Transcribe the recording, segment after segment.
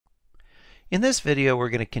In this video, we're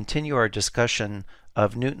going to continue our discussion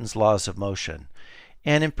of Newton's laws of motion.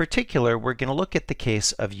 And in particular, we're going to look at the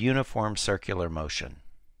case of uniform circular motion.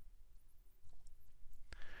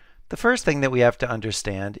 The first thing that we have to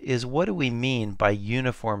understand is, what do we mean by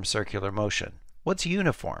uniform circular motion? What's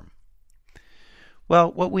uniform?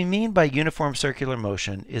 Well, what we mean by uniform circular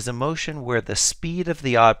motion is a motion where the speed of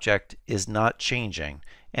the object is not changing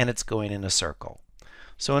and it's going in a circle.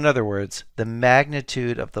 So in other words, the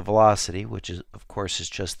magnitude of the velocity, which is, of course, is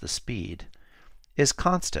just the speed, is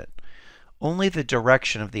constant. Only the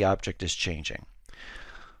direction of the object is changing.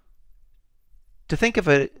 To think of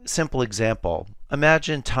a simple example,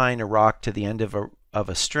 imagine tying a rock to the end of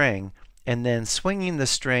a string and then swinging the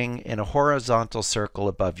string in a horizontal circle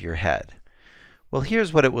above your head. Well,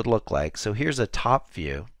 here's what it would look like. So here's a top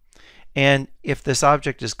view. And if this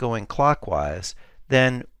object is going clockwise,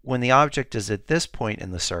 then when the object is at this point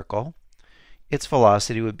in the circle, its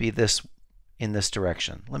velocity would be in this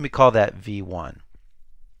direction. Let me call that v1.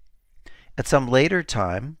 At some later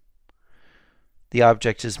time, the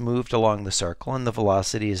object is moved along the circle and the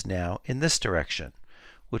velocity is now in this direction,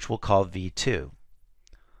 which we'll call v2.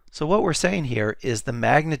 So what we're saying here is the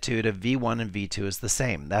magnitude of v1 and v2 is the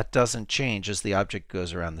same. That doesn't change as the object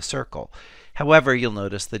goes around the circle. However, you'll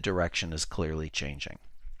notice the direction is clearly changing.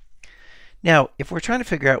 Now, if we're trying to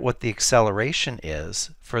figure out what the acceleration is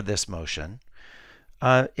for this motion,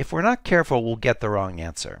 if we're not careful, we'll get the wrong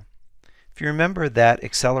answer. If you remember that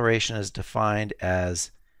acceleration is defined as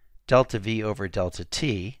delta v over delta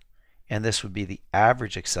t, and this would be the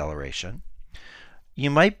average acceleration, you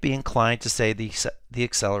might be inclined to say the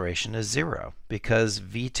acceleration is 0 because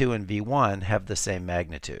v2 and v1 have the same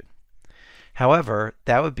magnitude. However,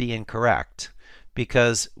 that would be incorrect,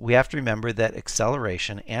 because we have to remember that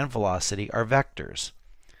acceleration and velocity are vectors.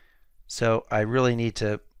 So I really need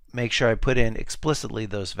to make sure I put in explicitly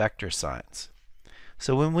those vector signs.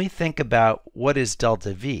 So when we think about what is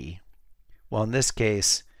delta v, well, in this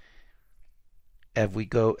case, as we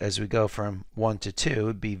go from 1 to 2, it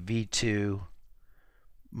would be v2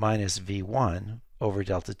 minus v1 over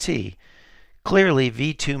delta t. Clearly,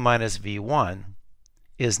 v2 minus v1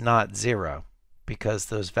 is not 0 because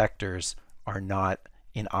those vectors are not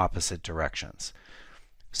in opposite directions.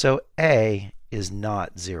 So A is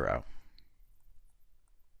not 0.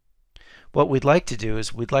 What we'd like to do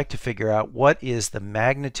is we'd like to figure out what is the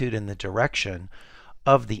magnitude and the direction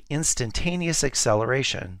of the instantaneous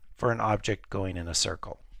acceleration for an object going in a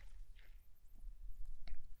circle.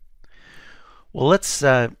 Well, let's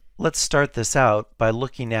start this out by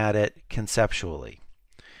looking at it conceptually.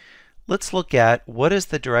 Let's look at what is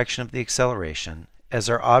the direction of the acceleration as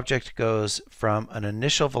our object goes from an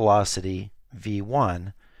initial velocity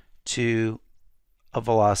v1 to a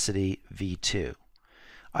velocity v2.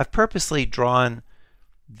 I've purposely drawn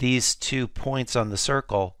these 2 points on the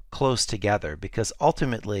circle close together because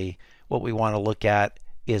ultimately what we want to look at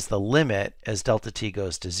is the limit as delta t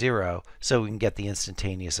goes to 0 so we can get the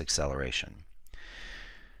instantaneous acceleration.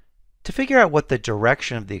 To figure out what the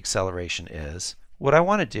direction of the acceleration is, what I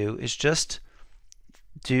want to do is just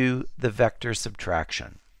do the vector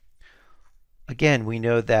subtraction. Again, we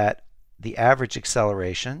know that the average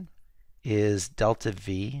acceleration is delta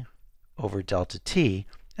v over delta t,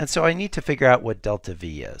 and so I need to figure out what delta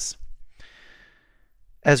v is.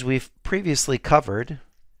 As we've previously covered,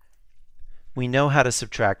 we know how to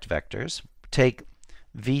subtract vectors. Take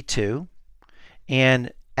v2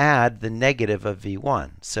 and add the negative of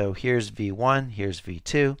v1. So here's v1, here's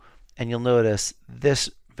v2, and you'll notice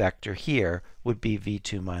this vector here would be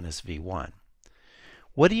v2 minus v1.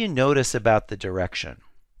 What do you notice about the direction?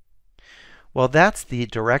 Well, that's the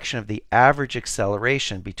direction of the average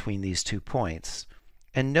acceleration between these 2 points.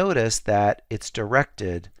 And notice that it's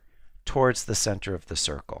directed towards the center of the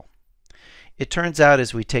circle. It turns out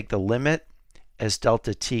as we take the limit as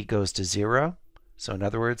delta t goes to 0, so in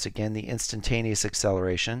other words, again, the instantaneous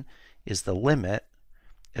acceleration is the limit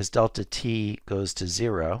as delta t goes to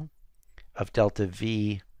 0 of delta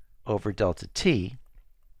v over delta t.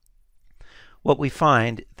 What we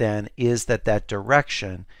find then is that that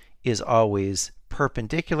direction is always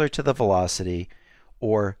perpendicular to the velocity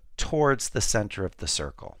or towards the center of the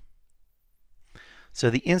circle.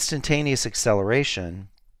 So the instantaneous acceleration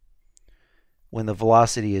when the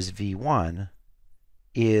velocity is v1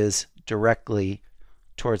 is directly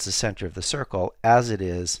towards the center of the circle, as it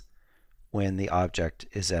is when the object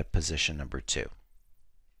is at position number 2.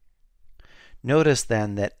 Notice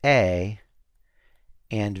then that A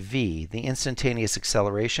and v, the instantaneous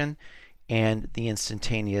acceleration and the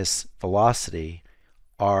instantaneous velocity,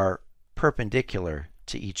 are perpendicular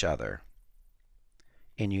to each other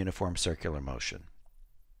in uniform circular motion.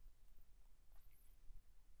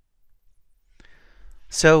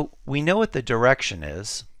 So we know what the direction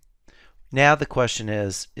is. Now the question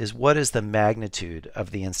is what is the magnitude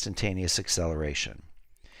of the instantaneous acceleration?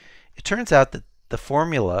 It turns out that the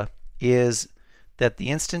formula is that the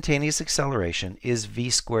instantaneous acceleration is v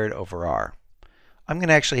squared over r. I'm going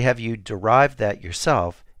to actually have you derive that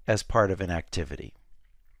yourself as part of an activity.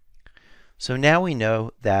 So now we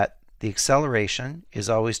know that the acceleration is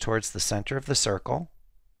always towards the center of the circle,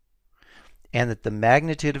 and that the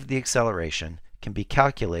magnitude of the acceleration can be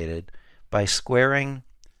calculated by squaring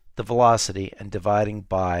the velocity and dividing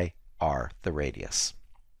by r, the radius.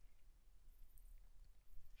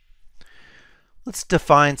 Let's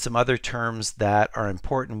define some other terms that are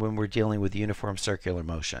important when we're dealing with uniform circular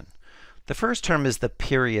motion. The first term is the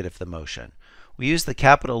period of the motion. We use the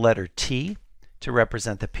capital letter T to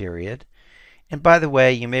represent the period. And by the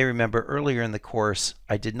way, you may remember earlier in the course,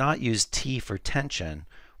 I did not use T for tension.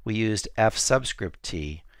 We used F subscript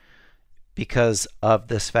T because of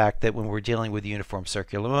this fact that when we're dealing with uniform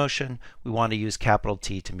circular motion, we want to use capital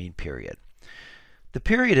T to mean period. The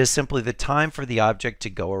period is simply the time for the object to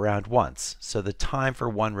go around once, so the time for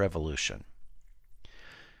one revolution.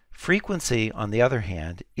 Frequency, on the other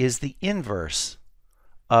hand, is the inverse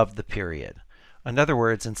of the period. In other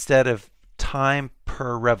words, instead of time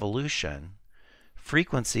per revolution,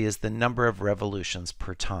 frequency is the number of revolutions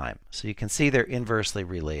per time. So you can see they're inversely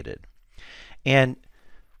related. And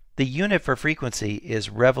the unit for frequency is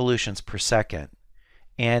revolutions per second,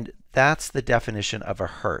 and that's the definition of a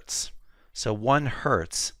hertz. So 1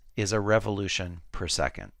 hertz is a revolution per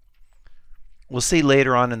second. We'll see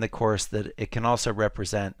later on in the course that it can also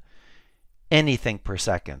represent anything per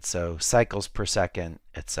second, so cycles per second,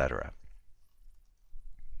 etc.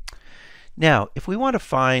 Now, if we want to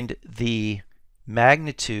find the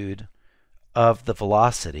magnitude of the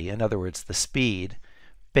velocity, in other words, the speed,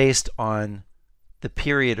 based on the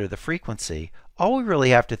period or the frequency, all we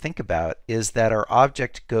really have to think about is that our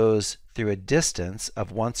object goes through a distance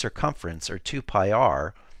of 1 circumference, or 2 pi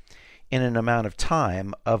r, in an amount of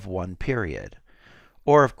time of 1 period.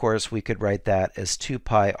 Or, of course, we could write that as 2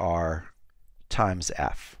 pi r times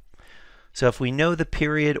f. So if we know the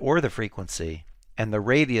period or the frequency and the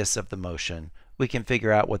radius of the motion, we can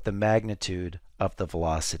figure out what the magnitude of the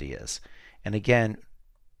velocity is. And again,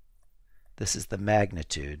 this is the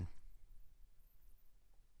magnitude,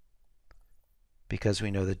 because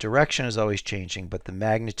we know the direction is always changing, but the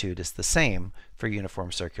magnitude is the same for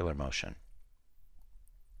uniform circular motion.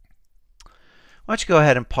 Why don't you go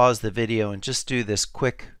ahead and pause the video and just do this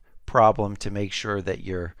quick problem to make sure that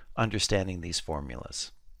you're understanding these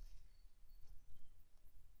formulas.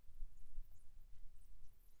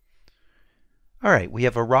 All right, we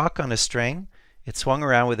have a rock on a string. It's swung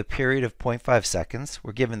around with a period of 0.5 seconds.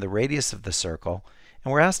 We're given the radius of the circle,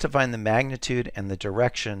 and we're asked to find the magnitude and the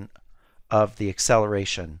direction of the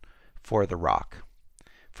acceleration for the rock.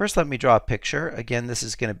 First, let me draw a picture. Again, this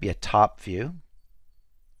is going to be a top view.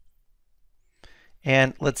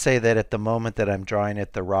 And let's say that at the moment that I'm drawing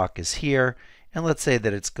it, the rock is here, and let's say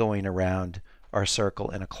that it's going around our circle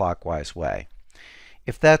in a clockwise way.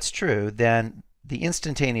 If that's true, then the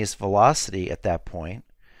instantaneous velocity at that point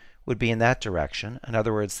would be in that direction. In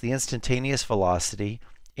other words, the instantaneous velocity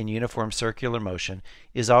in uniform circular motion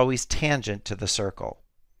is always tangent to the circle.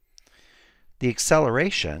 The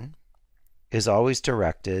acceleration is always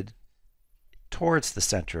directed towards the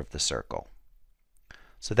center of the circle.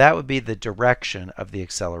 So that would be the direction of the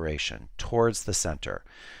acceleration, towards the center.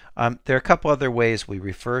 There are a couple other ways we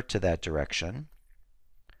refer to that direction.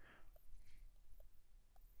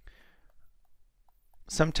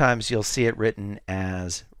 Sometimes you'll see it written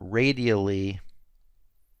as radially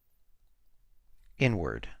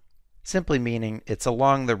inward, simply meaning it's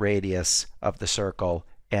along the radius of the circle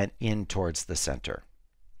and in towards the center.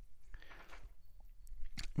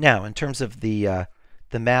 Now, in terms of the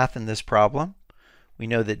math in this problem, we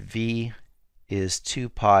know that v is 2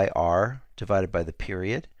 pi r divided by the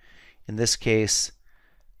period. In this case,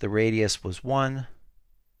 the radius was 1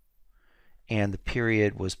 and the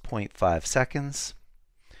period was 0.5 seconds.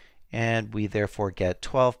 And we therefore get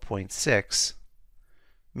 12.6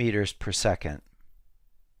 meters per second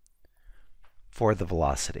for the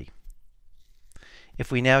velocity.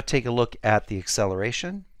 If we now take a look at the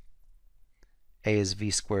acceleration, a is v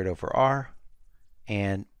squared over r,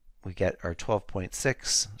 and we get our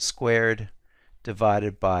 12.6 squared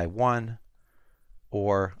divided by 1,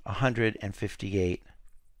 or 158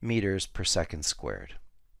 meters per second squared.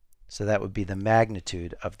 So that would be the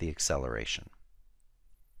magnitude of the acceleration.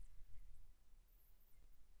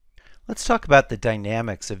 Let's talk about the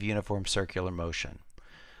dynamics of uniform circular motion.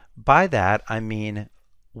 By that, I mean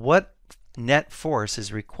what net force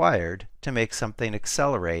is required to make something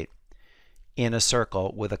accelerate in a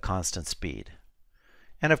circle with a constant speed.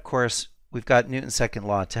 And of course, we've got Newton's second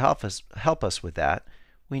law to help us with that.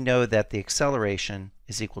 We know that the acceleration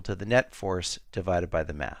is equal to the net force divided by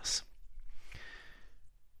the mass.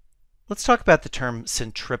 Let's talk about the term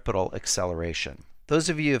centripetal acceleration. Those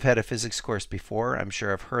of you who have had a physics course before, I'm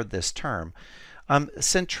sure have heard this term.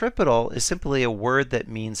 Centripetal is simply a word that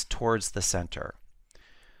means towards the center.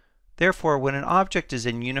 Therefore, when an object is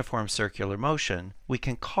in uniform circular motion, we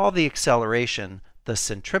can call the acceleration the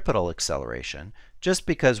centripetal acceleration just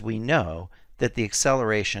because we know that the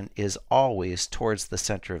acceleration is always towards the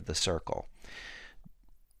center of the circle.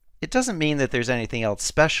 It doesn't mean that there's anything else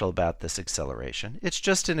special about this acceleration. It's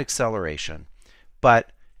just an acceleration,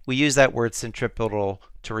 but we use that word centripetal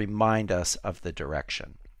to remind us of the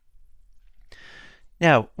direction.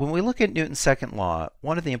 Now, when we look at Newton's second law,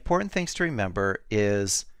 one of the important things to remember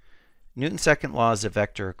is Newton's second law is a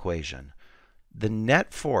vector equation. The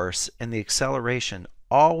net force and the acceleration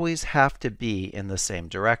always have to be in the same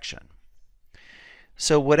direction.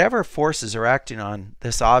 So whatever forces are acting on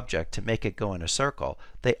this object to make it go in a circle,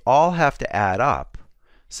 they all have to add up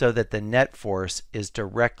so that the net force is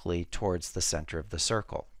directly towards the center of the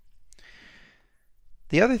circle.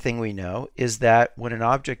 The other thing we know is that when an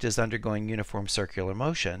object is undergoing uniform circular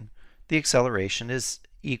motion, the acceleration is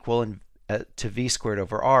equal to v squared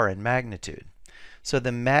over r in magnitude. So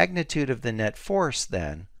the magnitude of the net force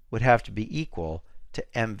then would have to be equal to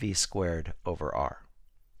mv squared over r.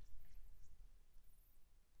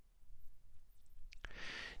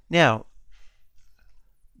 Now,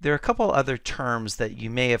 there are a couple other terms that you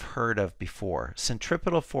may have heard of before,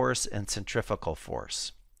 centripetal force and centrifugal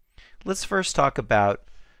force. Let's first talk about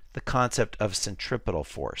the concept of centripetal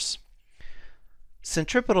force.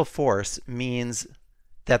 Centripetal force means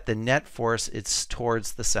that the net force is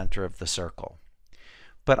towards the center of the circle.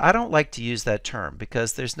 But I don't like to use that term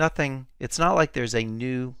because it's not like there's a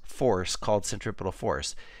new force called centripetal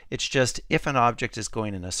force. It's just if an object is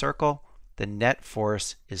going in a circle, the net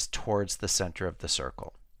force is towards the center of the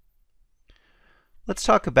circle. Let's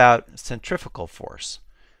talk about centrifugal force.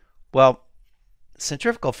 Well,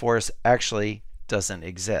 centrifugal force actually doesn't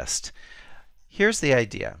exist. Here's the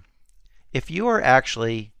idea. If you are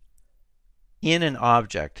actually in an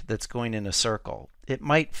object that's going in a circle, it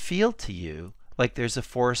might feel to you like there's a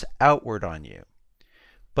force outward on you.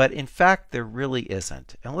 But in fact, there really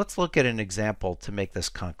isn't. And let's look at an example to make this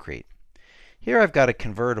concrete. Here I've got a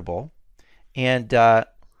convertible, and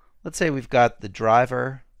let's say we've got the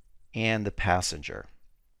driver and the passenger.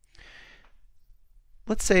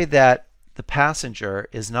 Let's say that the passenger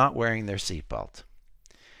is not wearing their seatbelt.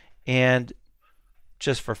 And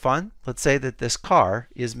just for fun, let's say that this car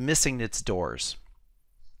is missing its doors.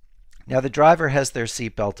 Now the driver has their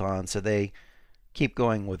seatbelt on, so they keep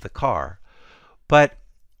going with the car. But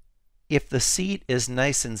if the seat is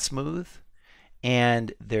nice and smooth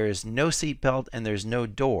and there's no seatbelt and there's no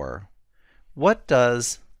door, what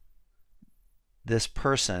does this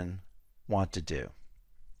person want to do?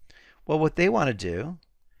 Well, what they want to do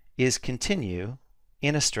is continue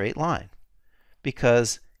in a straight line,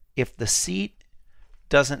 because if the seat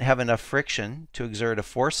doesn't have enough friction to exert a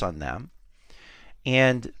force on them,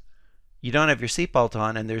 and you don't have your seatbelt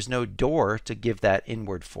on and there's no door to give that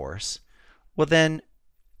inward force, well then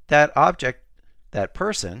that object, that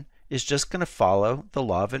person, is just going to follow the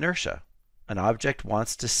law of inertia. An object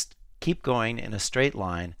wants to keep going in a straight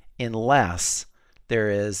line unless there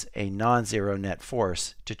is a non-zero net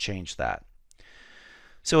force to change that.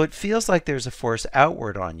 So it feels like there's a force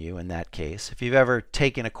outward on you in that case. If you've ever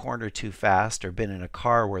taken a corner too fast or been in a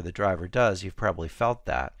car where the driver does, you've probably felt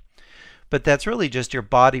that. But that's really just your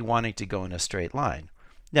body wanting to go in a straight line.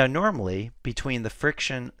 Now normally, between the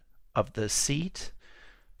friction of the seat,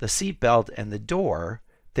 the seat belt, and the door,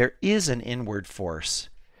 there is an inward force.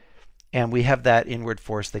 And we have that inward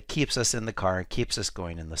force that keeps us in the car and keeps us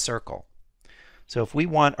going in the circle. So if we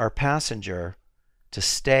want our passenger to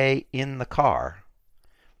stay in the car,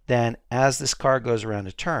 then as this car goes around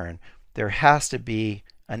a turn, there has to be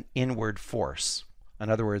an inward force. In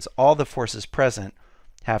other words, all the forces present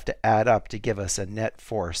have to add up to give us a net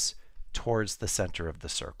force towards the center of the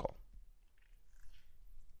circle.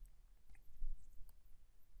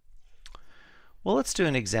 Well, let's do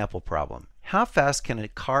an example problem. How fast can a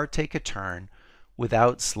car take a turn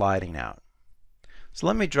without sliding out? So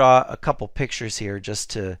let me draw a couple pictures here just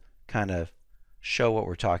to kind of show what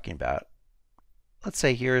we're talking about. Let's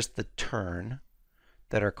say here's the turn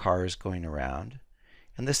that our car is going around,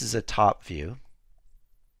 and this is a top view.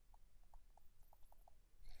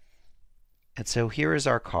 And so here is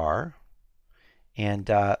our car, And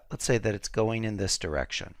let's say that it's going in this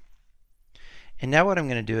direction. And now what I'm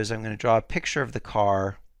going to do is I'm going to draw a picture of the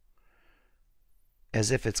car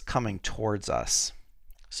as if it's coming towards us.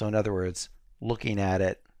 So in other words, looking at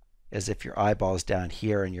it as if your eyeball's down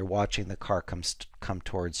here and you're watching the car come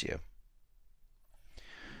towards you.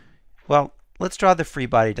 Well, let's draw the free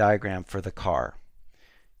body diagram for the car.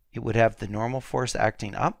 It would have the normal force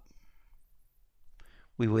acting up.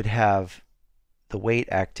 We would have the weight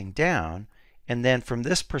acting down. And then from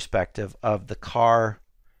this perspective of the car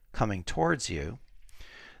coming towards you,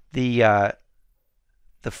 the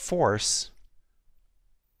force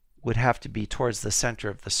would have to be towards the center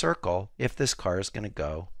of the circle if this car is going to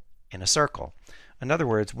go in a circle. In other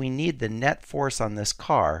words, we need the net force on this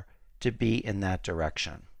car to be in that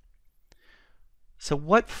direction. So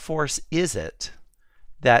what force is it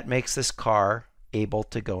that makes this car able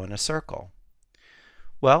to go in a circle?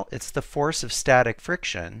 Well, it's the force of static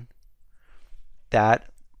friction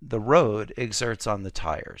that the road exerts on the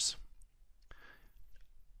tires.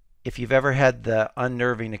 If you've ever had the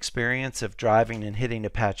unnerving experience of driving and hitting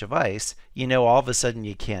a patch of ice, you know all of a sudden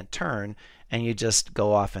you can't turn and you just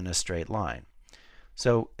go off in a straight line.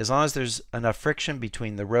 So as long as there's enough friction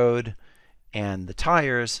between the road and the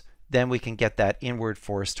tires, then we can get that inward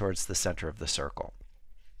force towards the center of the circle.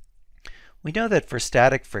 We know that for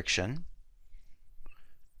static friction,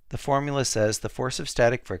 the formula says the force of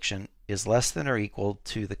static friction is less than or equal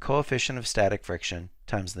to the coefficient of static friction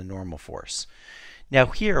times the normal force. Now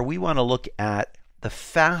here we want to look at the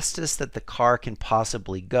fastest that the car can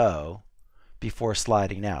possibly go before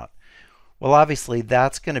sliding out. Well, obviously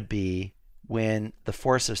that's going to be when the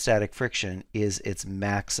force of static friction is its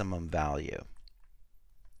maximum value.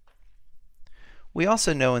 We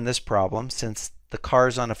also know in this problem, since the car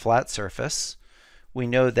is on a flat surface, we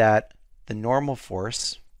know that the normal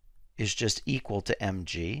force is just equal to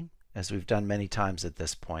mg, as we've done many times at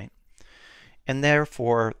this point. And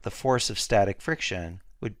therefore, the force of static friction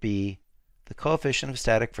would be the coefficient of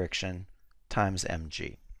static friction times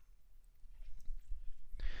mg.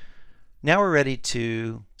 Now we're ready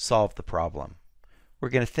to solve the problem. We're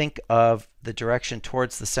going to think of the direction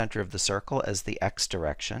towards the center of the circle as the x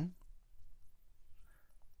direction.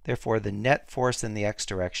 Therefore, the net force in the x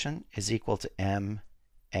direction is equal to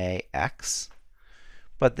max.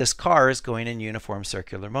 But this car is going in uniform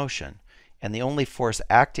circular motion, and the only force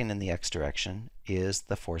acting in the x direction is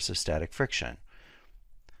the force of static friction.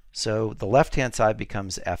 So the left-hand side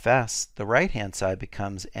becomes Fs, the right-hand side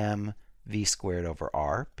becomes mv squared over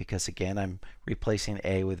r, because again I'm replacing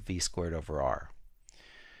a with v squared over r.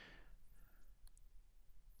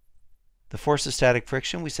 The force of static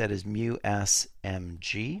friction we said is mu s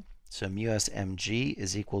mg, so mu s mg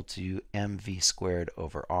is equal to mv squared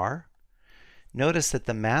over r. Notice that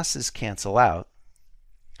the masses cancel out,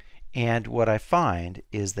 and what I find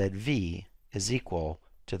is that v is equal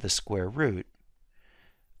to the square root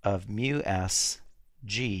of mu s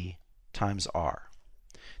g times r.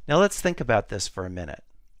 Now let's think about this for a minute.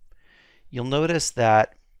 You'll notice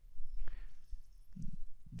that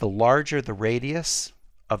the larger the radius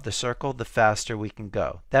of the circle, the faster we can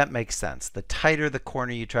go. That makes sense. The tighter the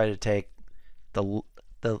corner you try to take,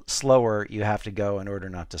 the slower you have to go in order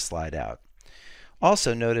not to slide out.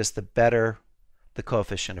 Also notice the better the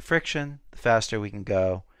coefficient of friction, the faster we can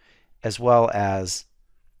go, as well as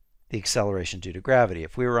the acceleration due to gravity.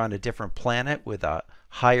 If we were on a different planet with a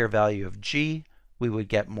higher value of g, we would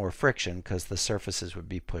get more friction because the surfaces would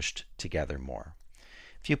be pushed together more.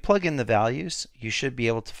 If you plug in the values, you should be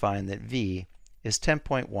able to find that v is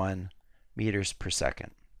 10.1 meters per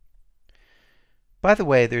second. By the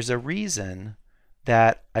way, there's a reason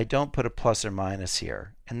that I don't put a plus or minus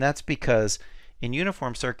here, and that's because in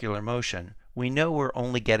uniform circular motion, we know we're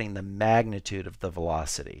only getting the magnitude of the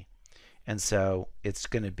velocity, and so it's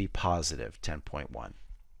going to be positive 10.1.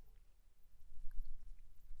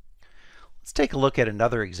 Let's take a look at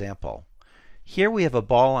another example. Here we have a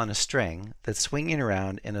ball on a string that's swinging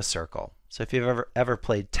around in a circle. So if you've ever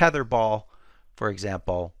played tetherball, for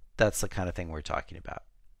example, that's the kind of thing we're talking about.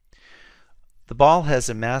 The ball has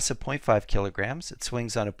a mass of 0.5 kilograms. It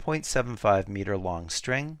swings on a 0.75 meter long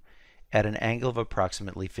string at an angle of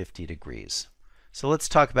approximately 50 degrees. So let's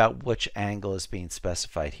talk about which angle is being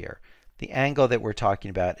specified here. The angle that we're talking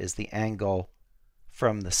about is the angle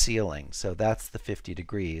from the ceiling. So that's the 50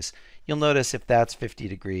 degrees. You'll notice if that's 50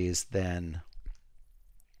 degrees, then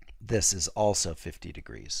this is also 50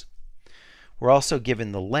 degrees. We're also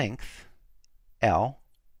given the length, L,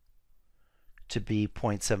 to be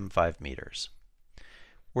 0.75 meters.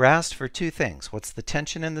 We're asked for two things. What's the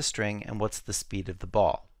tension in the string and what's the speed of the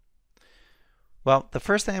ball? Well, the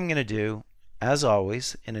first thing I'm going to do as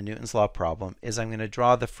always in a Newton's law problem, is I'm going to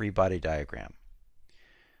draw the free body diagram.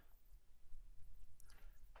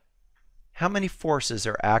 How many forces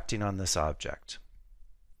are acting on this object?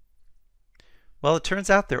 Well, it turns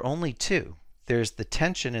out there are only two. There's the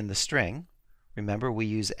tension in the string. Remember, we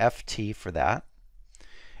use Ft for that.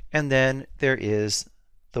 And then there is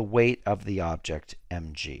the weight of the object,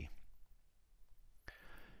 mg.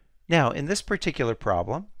 Now, in this particular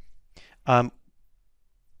problem,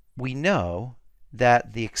 we know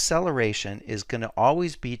that the acceleration is going to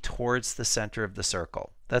always be towards the center of the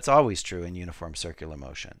circle. That's always true in uniform circular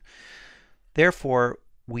motion. Therefore,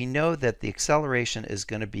 we know that the acceleration is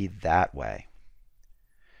going to be that way.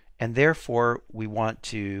 And therefore, we want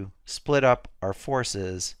to split up our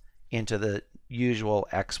forces into the usual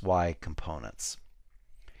x, y components.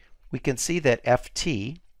 We can see that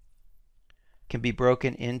Ft can be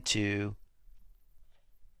broken into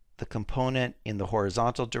the component in the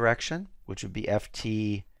horizontal direction, which would be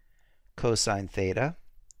Ft cosine theta,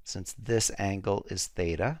 since this angle is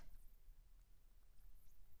theta,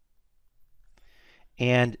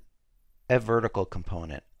 and a vertical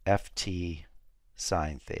component, Ft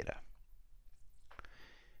sine theta.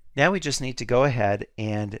 Now we just need to go ahead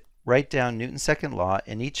and write down Newton's second law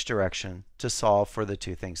in each direction to solve for the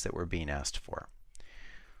two things that we're being asked for.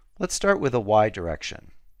 Let's start with a y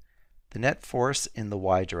direction. The net force in the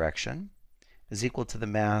y direction is equal to the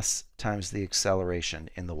mass times the acceleration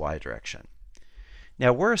in the y direction.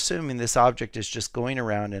 Now we're assuming this object is just going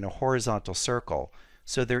around in a horizontal circle,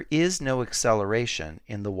 so there is no acceleration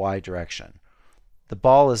in the y direction. The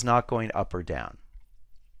ball is not going up or down.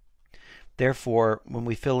 Therefore, when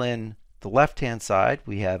we fill in the left-hand side,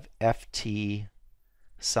 we have Ft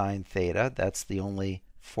sine theta. That's the only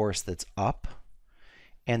force that's up.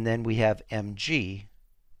 And then we have mg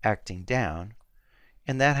acting down.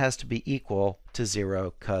 And that has to be equal to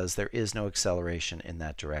 0 because there is no acceleration in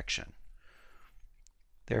that direction.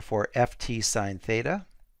 Therefore, Ft sine theta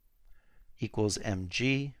equals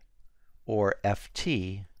mg, or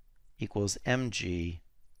Ft equals mg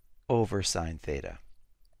over sine theta.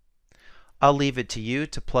 I'll leave it to you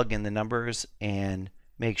to plug in the numbers and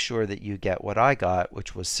make sure that you get what I got,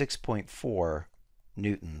 which was 6.4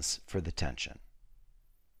 newtons for the tension.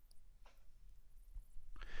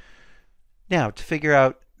 Now, to figure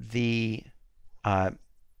out the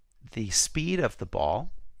speed of the ball,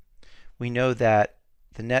 we know that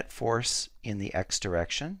the net force in the x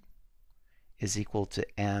direction is equal to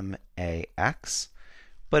max,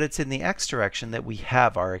 but it's in the x direction that we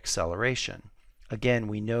have our acceleration. Again,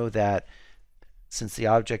 we know that since the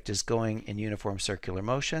object is going in uniform circular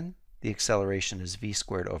motion, the acceleration is v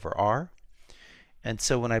squared over r. And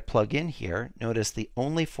so when I plug in here, notice the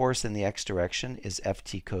only force in the x direction is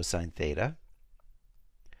Ft cosine theta.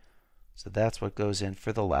 So that's what goes in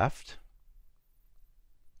for the left.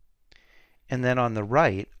 And then on the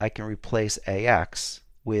right, I can replace ax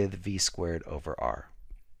with v squared over r.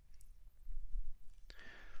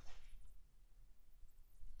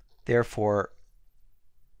 Therefore,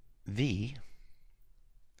 v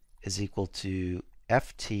is equal to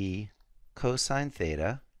Ft cosine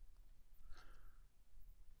theta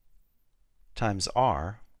times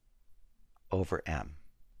r over m.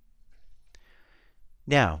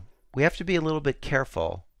 Now, we have to be a little bit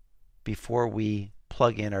careful before we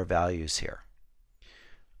plug in our values here.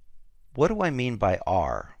 What do I mean by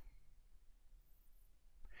r?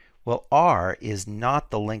 Well, r is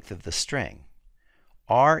not the length of the string.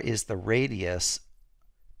 R is the radius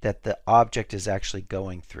that the object is actually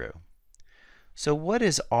going through. So what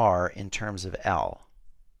is r in terms of L?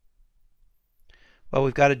 Well,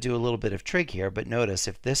 we've got to do a little bit of trig here, but notice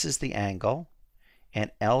if this is the angle and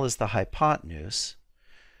L is the hypotenuse,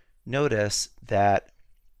 notice that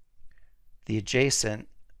the adjacent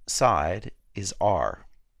side is r.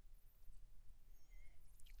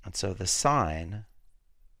 And so the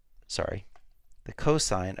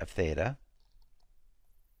cosine of theta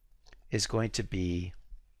is going to be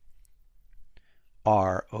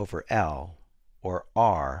r over L, or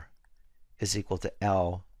r is equal to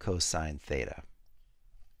L cosine theta.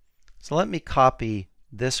 So let me copy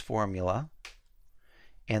this formula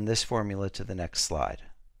and this formula to the next slide.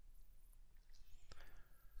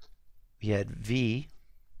 We had v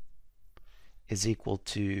is equal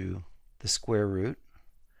to the square root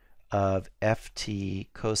of Ft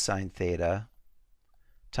cosine theta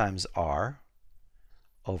times r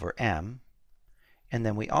over m, and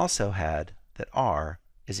then we also had that r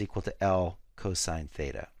is equal to L cosine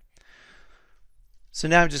theta. So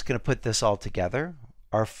now I'm just going to put this all together.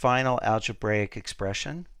 Our final algebraic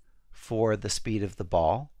expression for the speed of the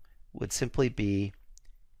ball would simply be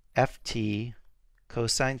Ft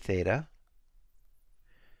cosine theta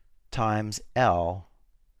times L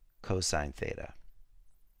cosine theta.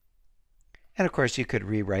 And of course, you could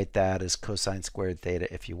rewrite that as cosine squared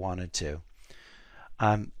theta if you wanted to.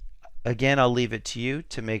 Again, I'll leave it to you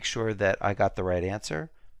to make sure that I got the right answer.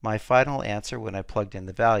 My final answer when I plugged in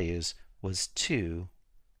the values was 2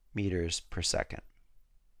 meters per second.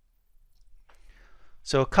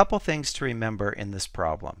 So a couple things to remember in this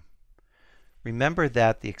problem. Remember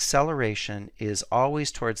that the acceleration is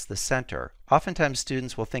always towards the center. Oftentimes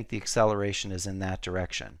students will think the acceleration is in that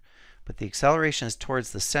direction, but the acceleration is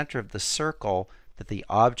towards the center of the circle that the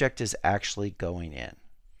object is actually going in.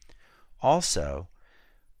 Also,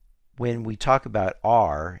 when we talk about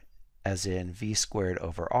r, as in v squared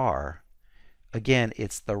over r, again,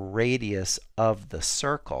 it's the radius of the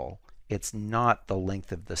circle. It's not the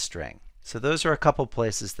length of the string. So those are a couple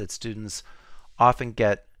places that students often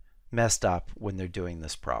get messed up when they're doing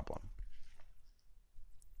this problem.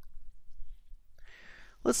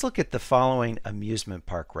 Let's look at the following amusement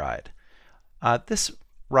park ride. This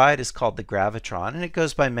ride is called the Gravitron, and it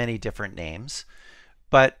goes by many different names.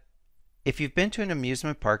 But if you've been to an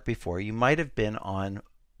amusement park before, you might have been on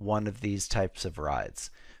one of these types of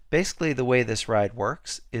rides. Basically, the way this ride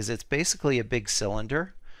works is it's basically a big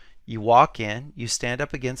cylinder. You walk in, you stand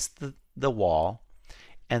up against the wall,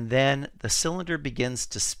 and then the cylinder begins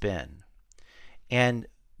to spin. And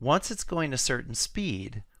once it's going a certain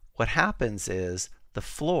speed, what happens is the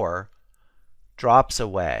floor drops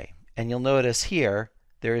away. And you'll notice here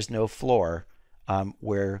there is no floor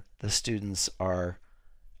where the students are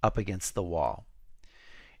up against the wall.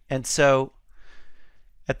 And so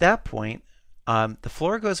at that point, the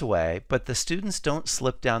floor goes away, but the students don't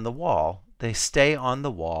slip down the wall. They stay on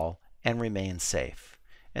the wall and remain safe.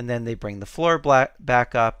 And then they bring the floor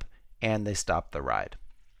back up and they stop the ride.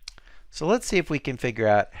 So let's see if we can figure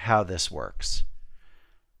out how this works.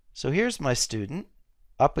 So here's my student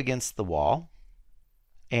up against the wall,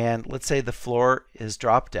 and let's say the floor is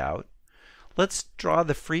dropped out. Let's draw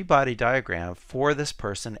the free body diagram for this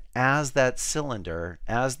person as that cylinder,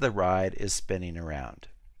 as the ride is spinning around.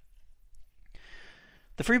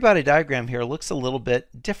 The free body diagram here looks a little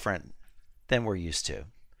bit different than we're used to,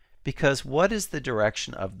 because what is the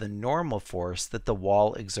direction of the normal force that the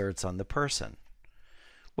wall exerts on the person?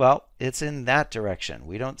 Well, it's in that direction.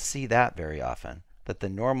 We don't see that very often, that the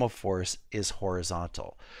normal force is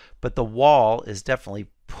horizontal. But the wall is definitely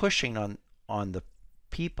pushing on the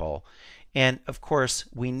people. And of course,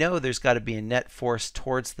 we know there's got to be a net force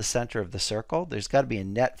towards the center of the circle. There's got to be a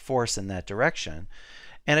net force in that direction.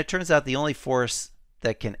 And it turns out the only force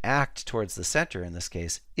that can act towards the center in this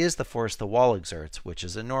case is the force the wall exerts, which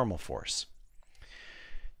is a normal force.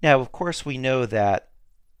 Now, of course, we know that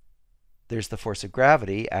there's the force of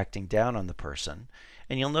gravity acting down on the person.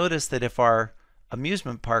 And you'll notice that if our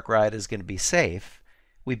amusement park ride is going to be safe,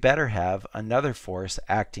 we better have another force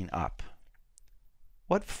acting up.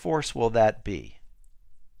 What force will that be?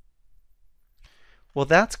 Well,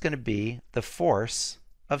 that's going to be the force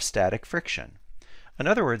of static friction. In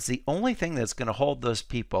other words, the only thing that's going to hold those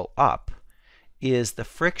people up is the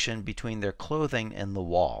friction between their clothing and the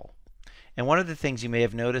wall. And one of the things you may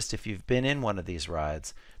have noticed if you've been in one of these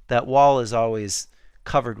rides, that wall is always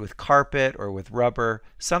covered with carpet or with rubber,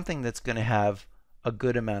 something that's going to have a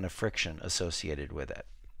good amount of friction associated with it.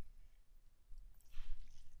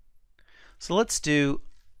 So let's do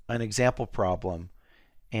an example problem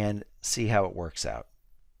and see how it works out.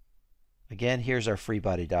 Again, here's our free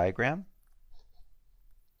body diagram.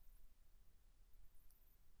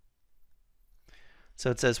 So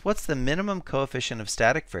it says, what's the minimum coefficient of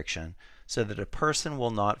static friction so that a person will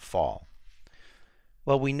not fall?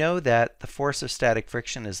 Well, we know that the force of static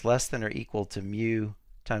friction is less than or equal to mu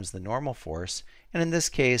times the normal force. And in this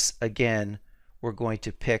case, again, we're going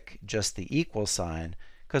to pick just the equal sign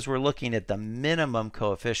because we're looking at the minimum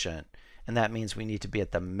coefficient, and that means we need to be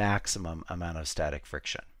at the maximum amount of static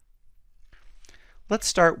friction. Let's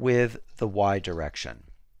start with the y direction.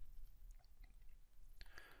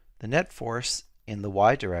 The net force in the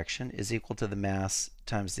y direction is equal to the mass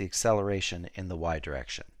times the acceleration in the y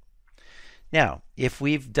direction. Now, if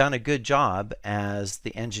we've done a good job as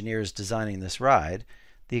the engineers designing this ride,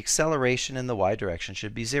 the acceleration in the y direction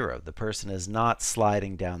should be 0. The person is not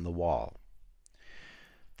sliding down the wall.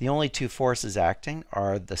 The only two forces acting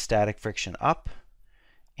are the static friction up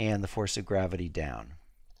and the force of gravity down.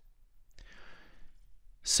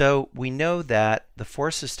 So we know that the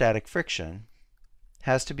force of static friction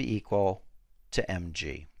has to be equal to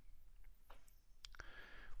mg.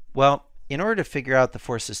 Well, in order to figure out the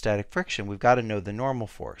force of static friction, we've got to know the normal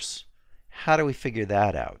force. How do we figure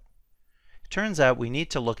that out? It turns out we need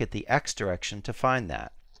to look at the x direction to find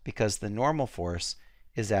that, because the normal force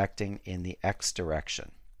is acting in the x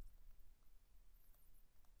direction.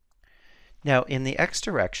 Now in the x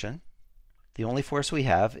direction, the only force we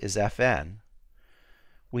have is Fn.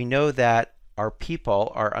 We know that our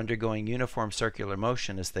people are undergoing uniform circular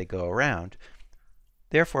motion as they go around.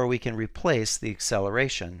 Therefore, we can replace the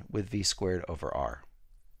acceleration with v squared over r.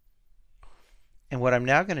 And what I'm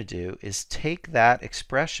now going to do is take that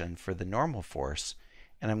expression for the normal force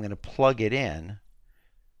and I'm going to plug it in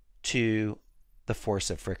to the force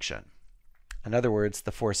of friction. In other words,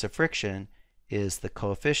 the force of friction is the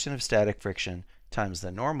coefficient of static friction times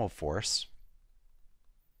the normal force,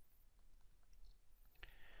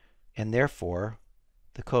 and therefore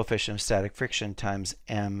the coefficient of static friction times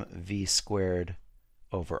mv squared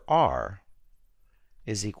over r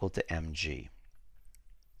is equal to mg.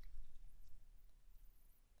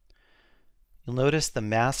 You'll notice the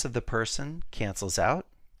mass of the person cancels out,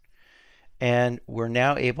 and we're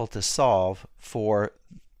now able to solve for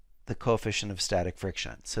the coefficient of static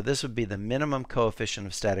friction. So this would be the minimum coefficient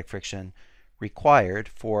of static friction required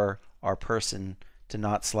for our person to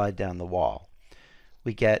not slide down the wall.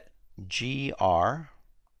 We get gr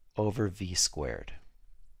over v squared.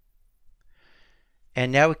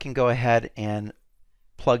 And now we can go ahead and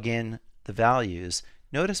plug in the values.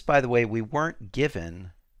 Notice, by the way, we weren't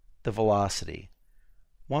given the velocity.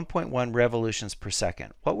 1.1 revolutions per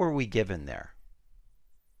second. What were we given there?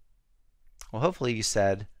 Well, hopefully you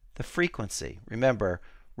said the frequency. Remember,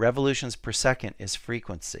 revolutions per second is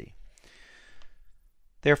frequency.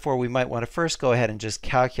 Therefore, we might want to first go ahead and just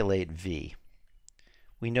calculate v.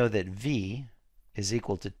 We know that v is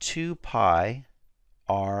equal to 2 pi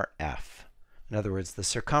rf. In other words, the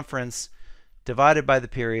circumference divided by the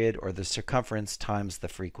period, or the circumference times the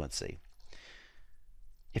frequency.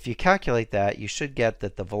 If you calculate that, you should get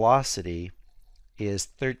that the velocity is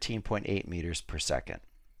 13.8 meters per second.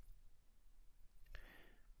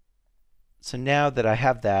 So now that I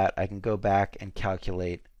have that, I can go back and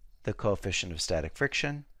calculate the coefficient of static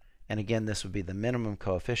friction. And again, this would be the minimum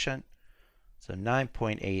coefficient. So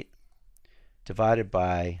 9.8 divided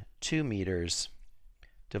by 2 meters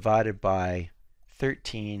divided by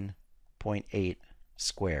 13.8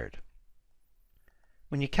 squared.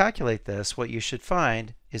 When you calculate this, what you should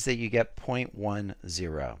find is that you get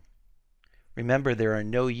 0.10. Remember, there are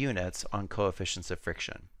no units on coefficients of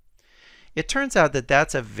friction. It turns out that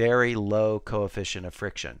that's a very low coefficient of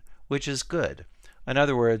friction, which is good. In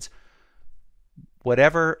other words,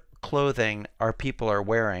 whatever clothing our people are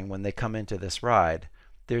wearing when they come into this ride,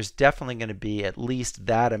 there's definitely going to be at least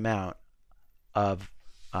that amount of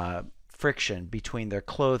friction between their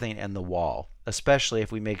clothing and the wall, especially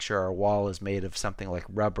if we make sure our wall is made of something like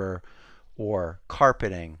rubber or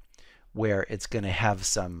carpeting, where it's going to have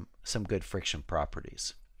some good friction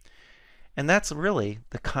properties. And that's really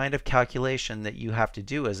the kind of calculation that you have to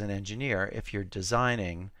do as an engineer if you're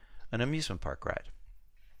designing an amusement park ride.